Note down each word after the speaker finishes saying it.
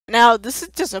Now, this is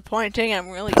disappointing. I'm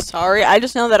really sorry. I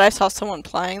just know that I saw someone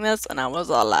playing this, and I was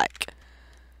all like,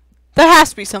 there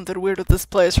has to be something weird with this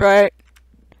place, right?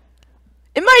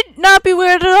 It might not be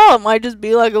weird at all. It might just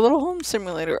be like a little home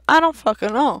simulator. I don't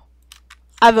fucking know.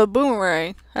 I have a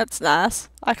boomerang. That's nice.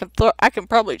 I can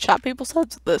probably chop people's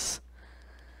heads with this.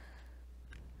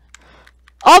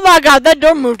 Oh my god, that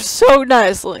door moved so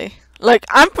nicely. Like,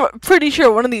 I'm pretty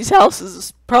sure one of these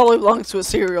houses probably belongs to a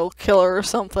serial killer or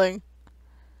something.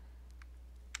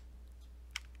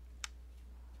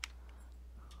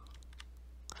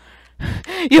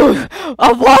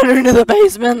 I'll wander into the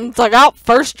basement. It's like, oh,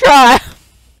 first try.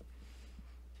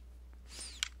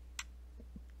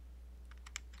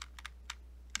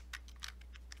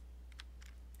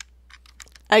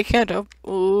 I can't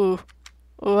ooh,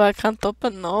 I can't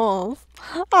open those.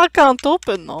 I can't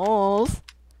open those.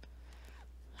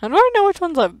 How do I know which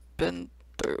ones I've been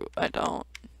through? I don't.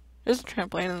 There's a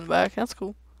trampoline in the back. That's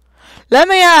cool. Let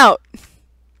me out!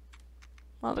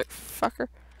 Motherfucker.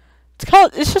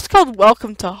 It's just called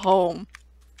Welcome to Home.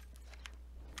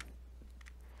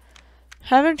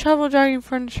 Having trouble dragging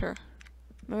furniture.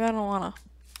 Maybe I don't wanna.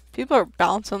 People are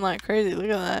bouncing like crazy.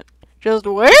 Look at that. Just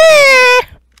wait!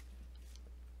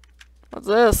 What's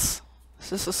this? Is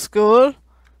this a school? Is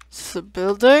this a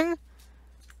building?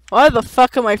 Why the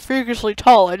fuck am I freakishly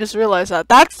tall? I just realized that.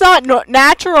 That's not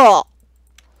natural!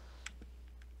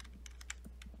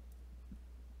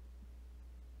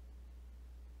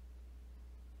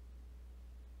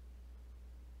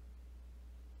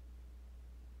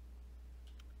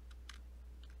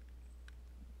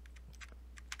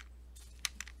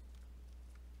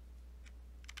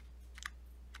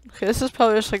 Okay, this is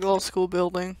probably just like a little school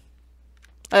building.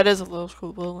 That is a little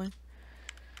school building.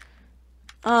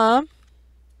 Come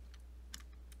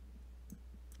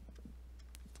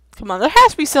on, there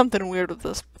has to be something weird with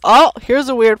this. Oh, here's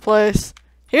a weird place.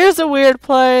 Here's a weird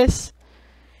place.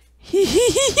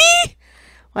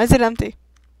 Why is it empty?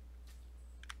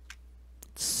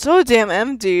 It's so damn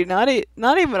empty. Not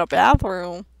even a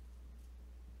bathroom.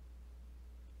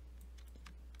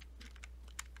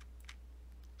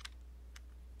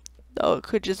 Oh, it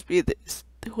could just be this.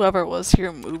 Whoever was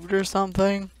here moved or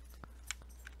something.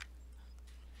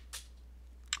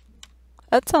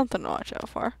 That's something to watch out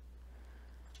for.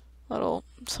 Little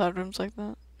side rooms like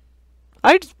that.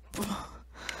 I just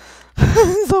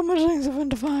so much things have been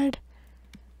defied.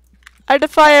 I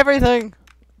defy everything.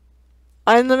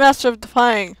 I'm the master of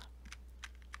defying.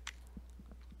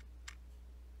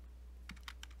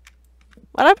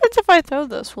 What happens if I throw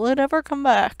this? Will it ever come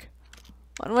back?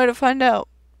 One way to find out.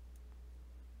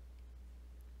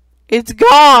 It's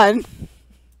gone!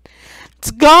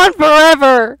 It's gone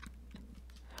forever!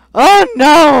 Oh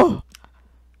no!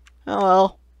 Oh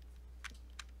well.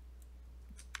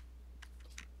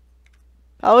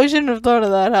 Probably shouldn't have thrown it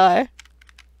that high.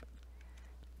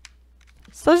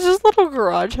 So it's just a little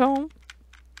garage home.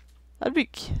 That'd be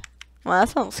cute. Well, that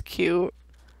sounds cute.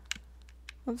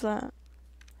 What's that?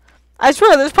 I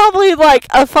swear, there's probably like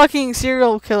a fucking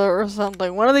serial killer or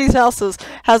something. One of these houses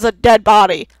has a dead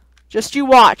body. Just you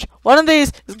watch. One of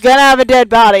these is gonna have a dead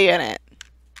body in it.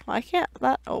 Why can't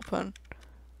that open?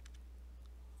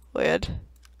 Weird.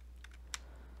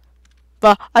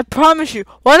 But I promise you,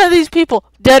 one of these people,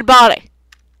 dead body.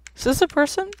 Is this a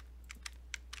person?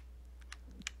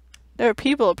 There are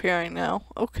people appearing now.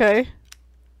 Okay.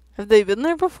 Have they been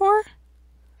there before?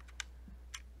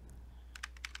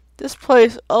 This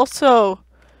place also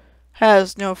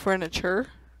has no furniture.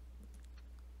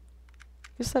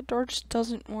 Guess that door just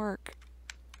doesn't work.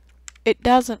 It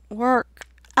doesn't work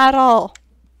at all.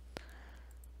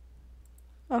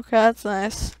 Okay, that's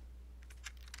nice.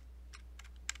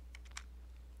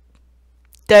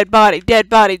 Dead body, dead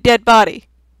body, dead body.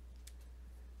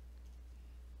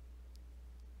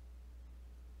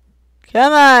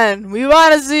 Come on, we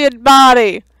want to see a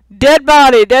body. Dead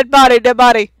body, dead body, dead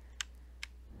body.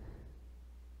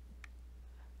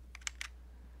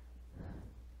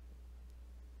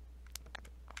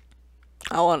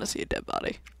 I want to see a dead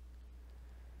body.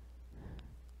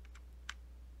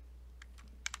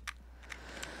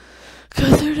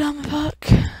 Go through, dumb fuck.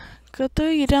 Go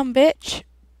through, you dumb bitch.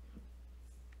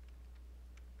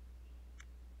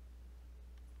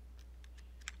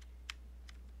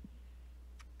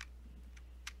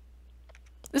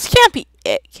 This can't be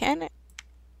it, can it?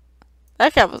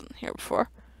 That guy wasn't here before.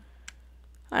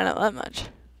 I know that much.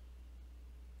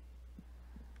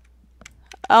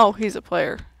 Oh, he's a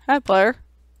player. Hi, player.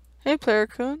 Hey, player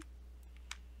coon.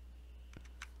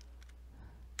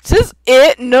 Is this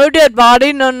it? No dead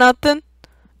body, no nothing?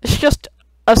 It's just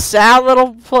a sad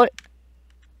little play.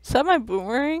 Is that my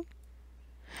boomerang?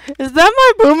 Is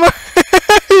that my boomer?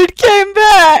 It came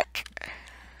back!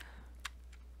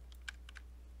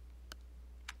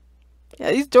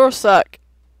 Yeah, these doors suck.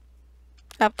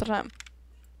 Half the time.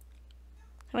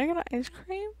 Can I get an ice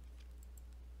cream?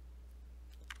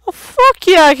 Oh, fuck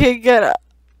yeah, I can get it.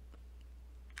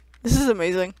 This is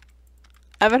amazing.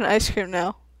 I have an ice cream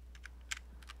now.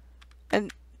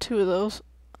 And 2 of those.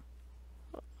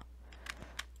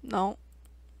 No.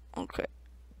 Okay.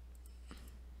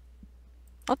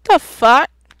 What the fuck?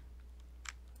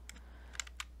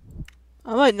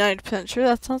 I'm like 90% sure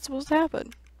that's not supposed to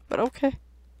happen. But okay.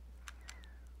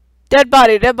 Dead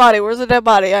body, dead body. Where's the dead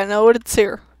body? I know it's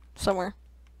here. Somewhere.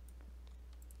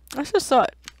 I just saw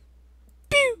it.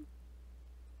 Pew!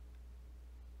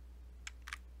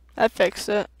 I fixed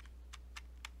it.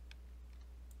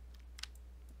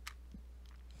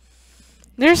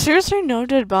 There's seriously no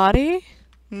dead body?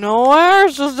 Nowhere?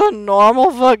 It's just a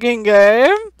normal fucking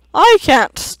game? I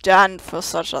can't stand for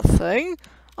such a thing.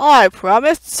 I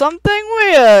promised something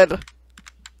weird.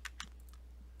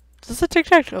 Is this a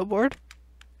tic-tac-toe board?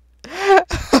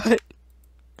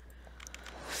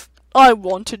 I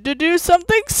wanted to do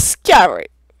something scary.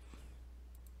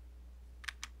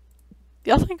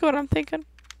 Y'all think what I'm thinking?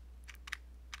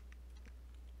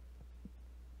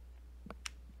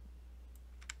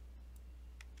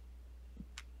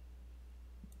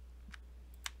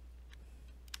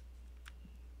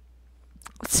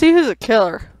 Let's see who's a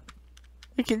killer.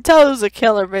 You can tell who's a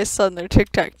killer based on their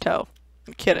tic-tac-toe.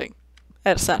 I'm kidding.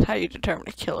 That's not how you determine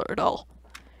a killer at all.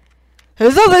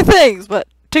 There's other things, but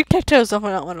tic-tac-toe is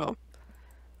definitely not one of them.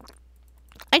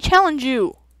 I challenge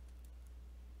you.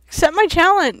 Accept my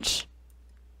challenge.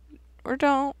 Or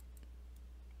don't.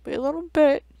 Be a little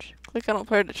bitch. Click on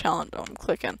player to challenge. Oh, I'm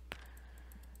clicking.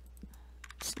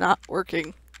 It's not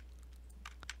working.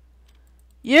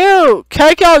 You!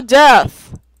 Keiko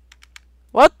Death!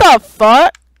 What the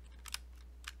fuck?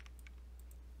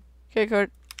 Keiko.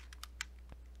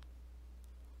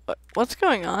 What's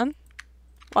going on?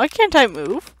 Why can't I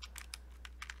move?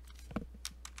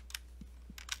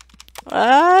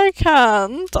 Why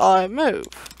can't I move?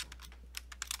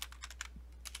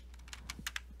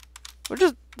 We're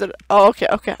just oh, okay,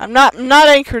 okay. I'm not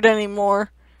anchored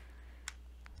anymore.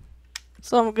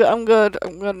 So I'm good. I'm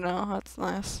good now. That's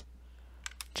nice.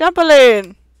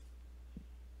 Trampoline.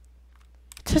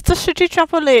 Just a shitty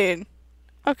trampoline.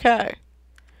 Okay.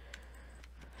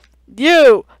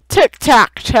 You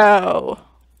tic-tac-toe.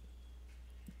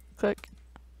 Click.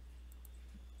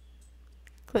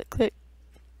 Click, click.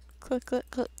 Click, click,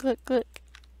 click, click, click.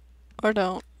 Or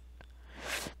don't.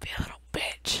 Be a little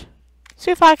bitch.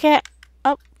 See if I can't.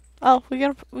 Oh, we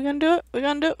gonna do it? We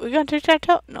gonna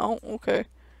tic-tac-toe? No, okay.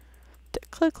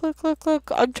 Click, click, click, click.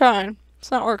 I'm trying.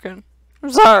 It's not working.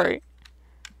 I'm sorry.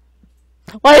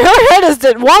 Wait, her head is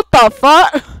dead. What the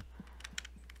fuck?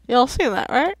 Y'all seen that,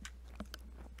 right?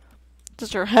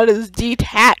 Just her head is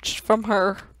detached from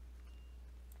her.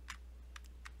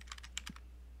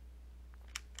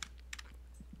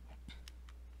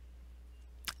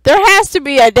 There has to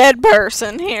be a dead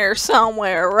person here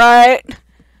somewhere, right?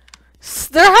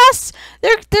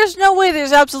 There's no way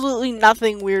there's absolutely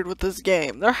nothing weird with this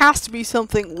game. There has to be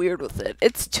something weird with it.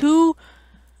 It's too...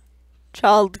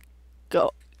 Child,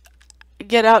 go.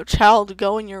 Get out, child,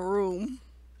 go in your room.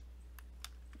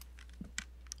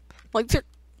 Like, there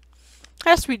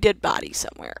has to be dead bodies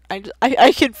somewhere.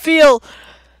 I can feel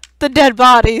the dead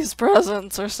body's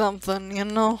presence or something, you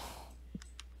know?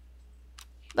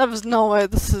 There was no way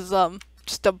this is,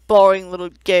 just a boring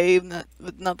little game that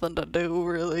with nothing to do,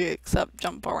 really, except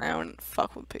jump around and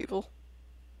fuck with people.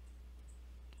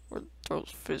 Or throw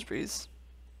frisbees.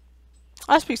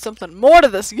 There has to be something more to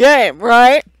this game,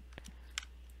 right?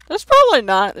 There's probably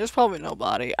not. There's probably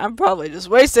nobody. I'm probably just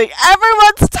wasting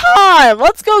everyone's time!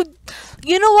 Let's go...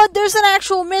 You know what? There's an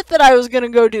actual myth that I was gonna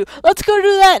go do. Let's go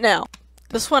do that now.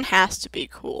 This one has to be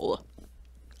cool.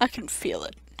 I can feel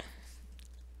it.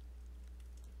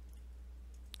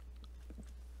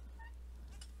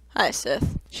 Hi,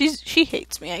 Sith. She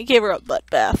hates me. I gave her a butt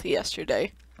bath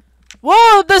yesterday.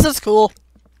 Whoa, this is cool.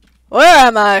 Where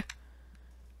am I?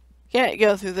 Can't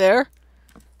go through there.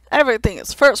 Everything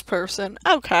is first person.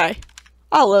 Okay.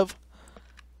 I'll live.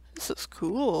 This is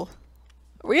cool.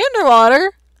 Are we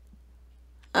underwater?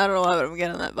 I don't know why, but I'm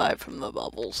getting that vibe from the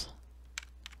bubbles.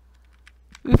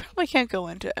 We probably can't go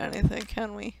into anything,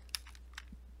 can we?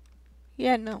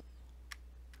 Yeah, no.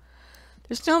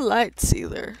 There's no lights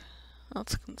either.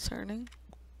 That's concerning.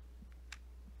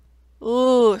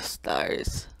 Ooh,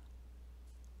 stars.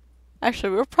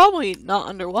 Actually, we're probably not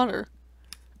underwater,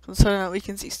 considering that we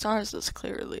can see stars as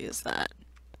clearly as that.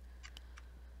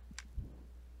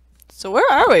 So where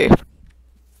are we?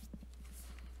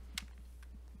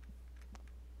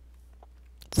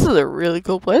 This is a really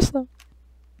cool place, though.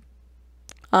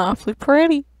 Awfully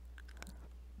pretty.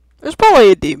 There's probably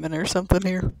a demon or something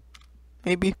here.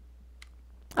 Maybe.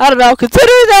 I don't know. Considering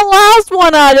that last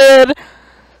one I did,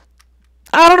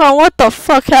 I don't know what the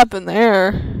fuck happened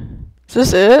there. Is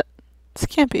this it? This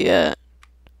can't be it.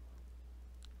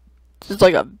 This is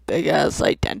like a big ass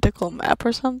identical map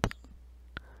or something.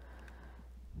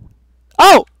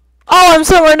 Oh! Oh, I'm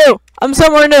somewhere new! I'm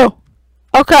somewhere new!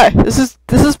 Okay, this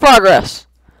is progress.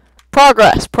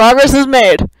 Progress. Progress is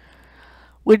made.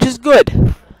 Which is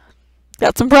good.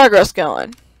 Got some progress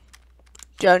going.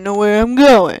 Don't know where I'm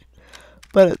going.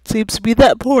 But it seems to be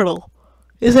that portal.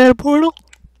 Is that a portal?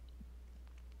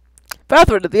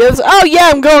 Pathway to the other side. Oh yeah,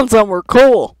 I'm going somewhere.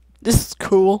 Cool. This is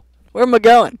cool. Where am I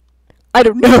going? I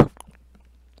don't know.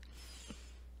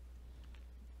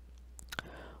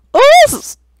 Oh, this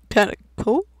is kind of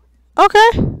cool.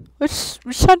 Okay. Which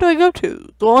side do I go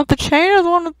to? The one with the chain or the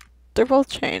one with... They're both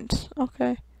chains.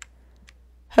 Okay.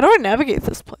 How do I navigate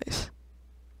this place?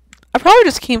 I probably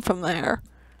just came from there.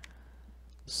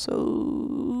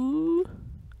 So...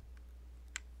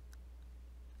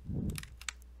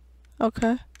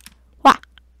 Okay. Wow.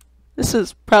 This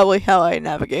is probably how I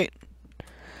navigate.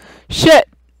 Shit!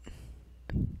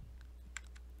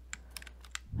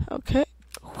 Okay.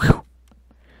 Whew.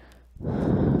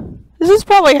 This is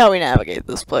probably how we navigate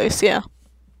this place, yeah.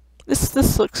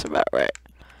 This looks about right.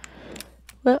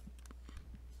 Well,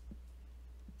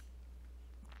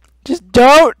 just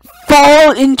don't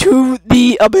fall into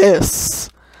the abyss.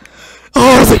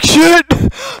 Oh, I was like, shit!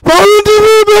 Fall into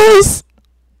the abyss!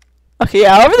 Okay,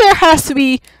 yeah, over there has to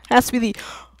be the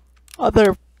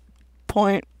other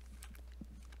point.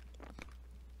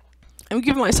 I'm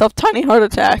giving myself tiny heart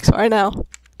attacks right now.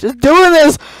 Just doing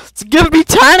this, it's giving me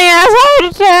tiny ass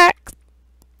heart attacks.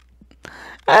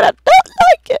 And I don't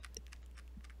like it.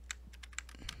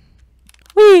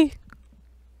 Whee!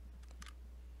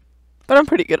 But I'm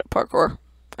pretty good at parkour,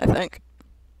 I think.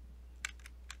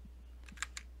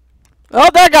 Oh,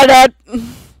 that guy died.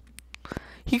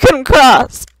 He couldn't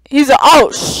cross. He's a—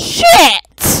 oh,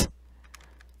 shit!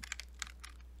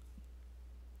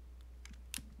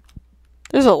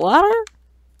 There's a ladder?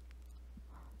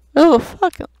 Oh,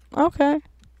 fucking... okay.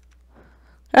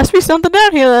 Has to be something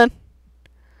down here, then.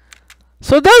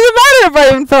 So it doesn't matter if I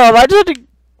even fell. I just have to...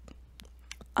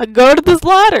 I go to this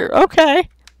ladder. Okay.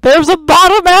 There's a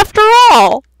bottom after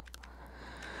all.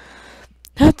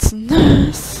 That's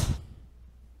nice.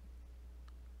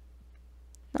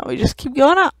 Now we just keep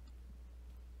going up.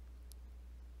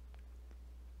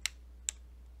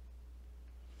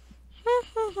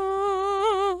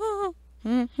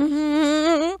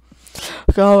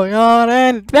 Going on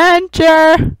an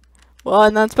adventure.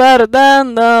 One that's better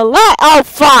than the last. Oh,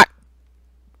 fuck.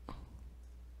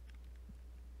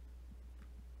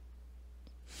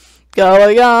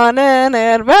 Going on an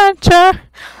adventure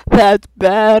that's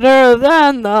better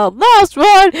than the last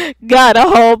one. Gotta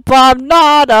hope I'm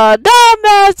not a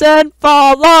dumbass and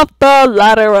fall off the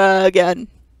ladder again.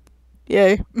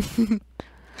 Yay.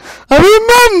 I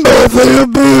remember the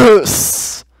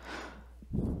abyss.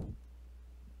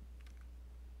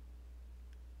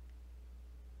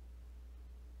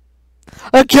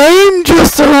 A game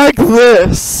just like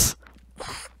this.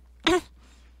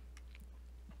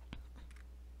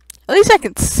 At least I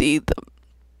can see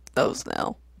those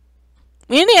now.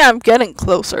 Meaning I'm getting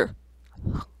closer.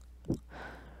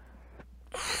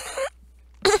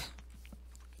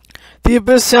 The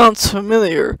abyss sounds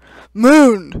familiar.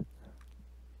 Moon!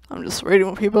 I'm just reading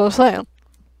what people are saying.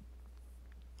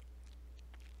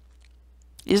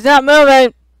 He's not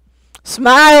moving.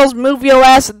 Smiles, move your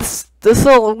ass. This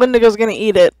little Wendigo's gonna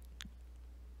eat it.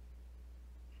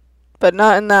 But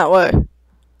not in that way.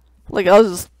 Like, I'll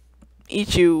just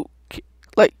eat you.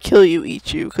 Like, kill you,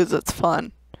 eat you, because it's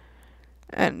fun.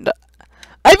 And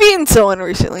I've eaten someone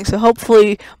recently, so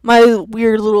hopefully my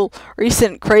weird little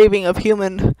recent craving of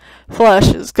human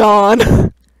flesh is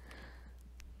gone.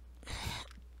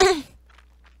 I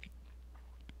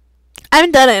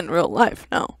haven't done it in real life,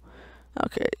 no.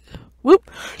 Okay. Whoop.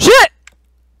 Shit!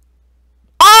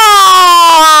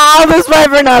 Ah! This way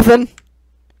for nothing.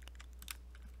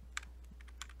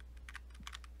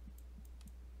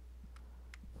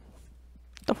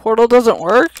 The portal doesn't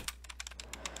work?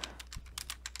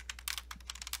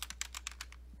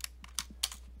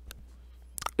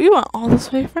 We went all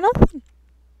this way for nothing.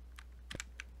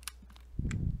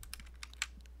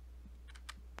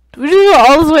 Did we just go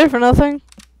all this way for nothing?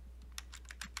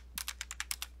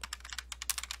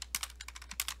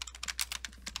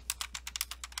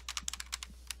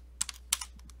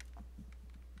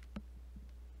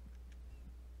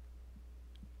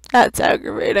 That's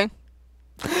aggravating.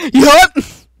 Yup!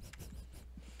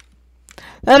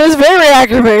 That is very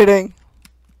aggravating.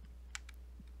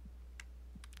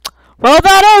 Well,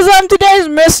 that is today's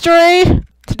mystery.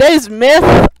 Today's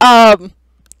myth.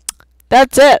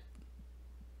 That's it.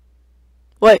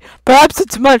 Wait, perhaps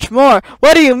it's much more.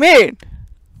 What do you mean?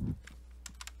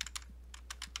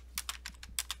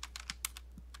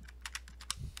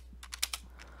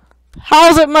 How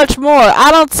is it much more?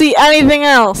 I don't see anything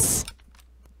else.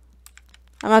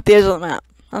 I'm at the edge of the map.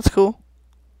 That's cool.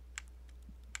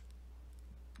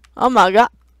 Oh my god.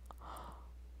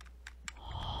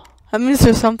 That means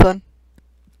there's something.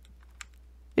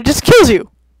 It just kills you.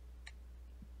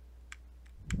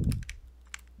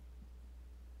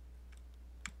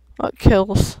 What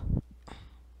kills?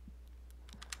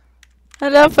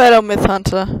 Hello, fellow myth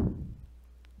hunter.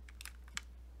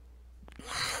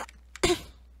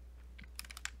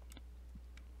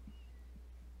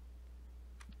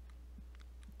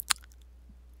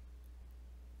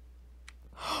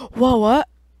 Whoa, what?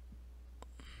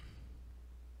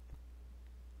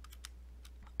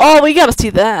 Oh, we gotta see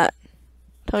that.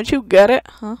 Don't you get it,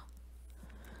 huh?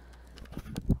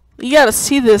 We gotta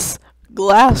see this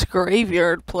glass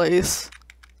graveyard place.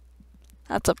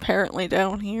 That's apparently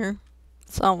down here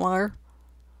somewhere.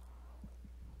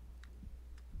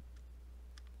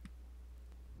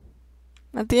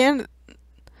 At the end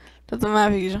of the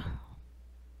map,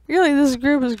 really, this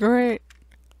group is great.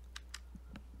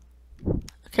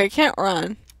 Okay, I can't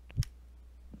run.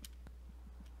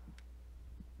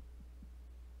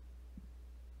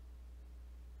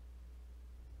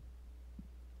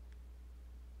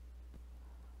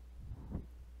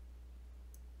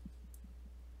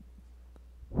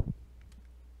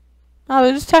 Oh,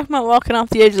 they're just talking about walking off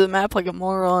the edge of the map like a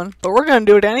moron. But we're gonna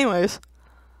do it anyways.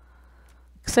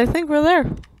 Because I think we're there.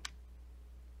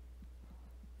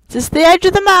 Is this the edge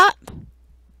of the map?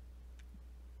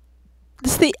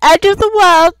 This is the edge of the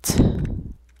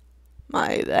world. Am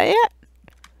I there yet?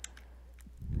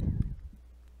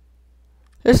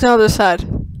 There's no other side.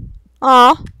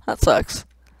 Aw, that sucks.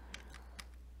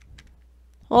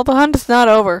 Well, the hunt is not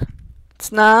over.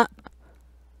 It's not.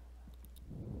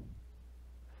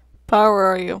 Power, where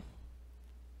are you?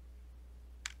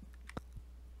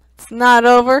 It's not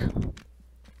over.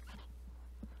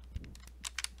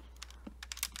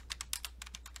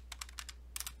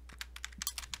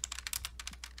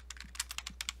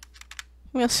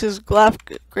 I'm gonna see this glass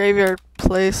graveyard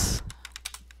place.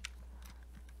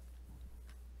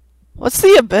 What's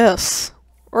the abyss?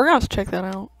 We're gonna have to check that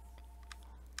out.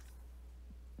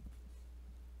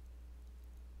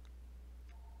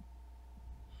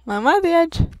 Am I at the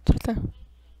edge? It's right there.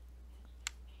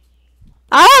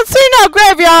 I don't see no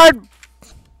graveyard!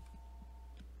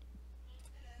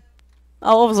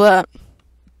 Oh, what was that?